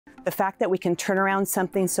The fact that we can turn around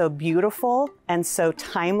something so beautiful and so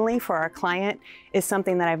timely for our client is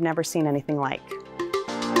something that I've never seen anything like.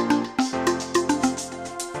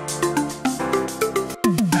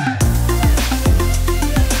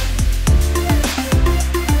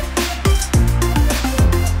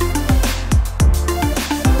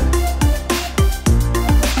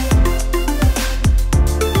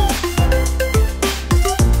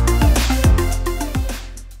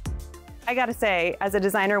 I gotta say, as a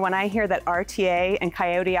designer, when I hear that RTA and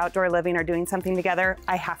Coyote Outdoor Living are doing something together,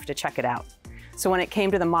 I have to check it out. So when it came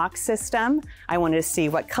to the MOKS system, I wanted to see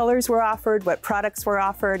what colors were offered, what products were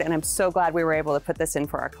offered, and I'm so glad we were able to put this in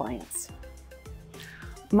for our clients.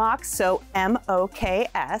 MOKS, so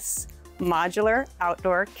M-O-K-S, Modular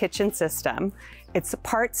Outdoor Kitchen System. It's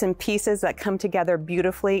parts and pieces that come together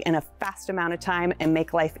beautifully in a fast amount of time and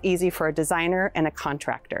make life easy for a designer and a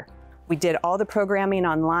contractor. We did all the programming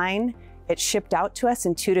online. It shipped out to us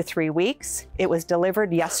in 2 to 3 weeks. It was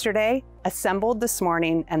delivered yesterday, assembled this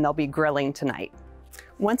morning, and they'll be grilling tonight.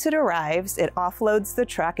 Once it arrives, it offloads the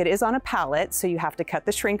truck. It is on a pallet, so you have to cut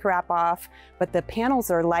the shrink wrap off, but the panels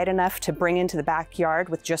are light enough to bring into the backyard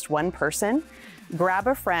with just one person. Grab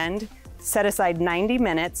a friend, set aside 90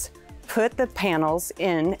 minutes, put the panels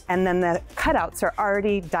in, and then the cutouts are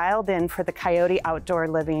already dialed in for the Coyote Outdoor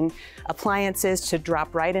Living appliances to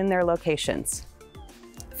drop right in their locations.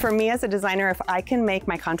 For me as a designer, if I can make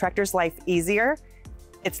my contractor's life easier,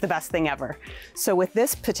 it's the best thing ever. So with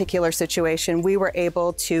this particular situation, we were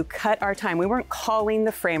able to cut our time. We weren't calling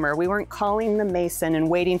the framer, we weren't calling the mason and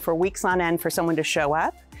waiting for weeks on end for someone to show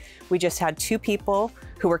up. We just had 2 people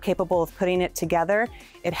who were capable of putting it together.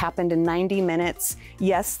 It happened in 90 minutes.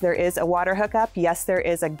 Yes, there is a water hookup. Yes, there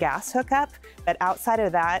is a gas hookup. But outside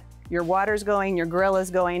of that, your water's going, your grill is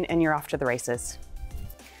going, and you're off to the races.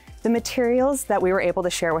 The materials that we were able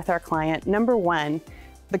to share with our client, number one,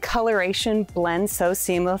 the coloration blends so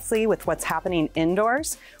seamlessly with what's happening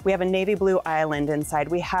indoors. We have a navy blue island inside.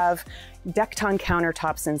 We have decked on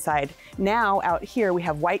countertops inside. Now out here, we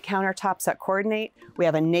have white countertops that coordinate. We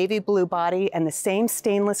have a navy blue body and the same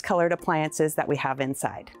stainless colored appliances that we have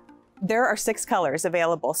inside. There are 6 colors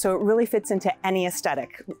available, so it really fits into any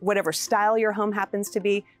aesthetic. Whatever style your home happens to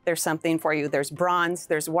be, there's something for you. There's bronze,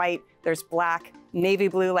 there's white, there's black, navy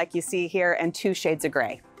blue like you see here, and 2 shades of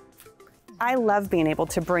gray. I love being able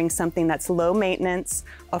to bring something that's low maintenance,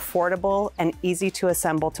 affordable, and easy to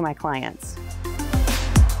assemble to my clients.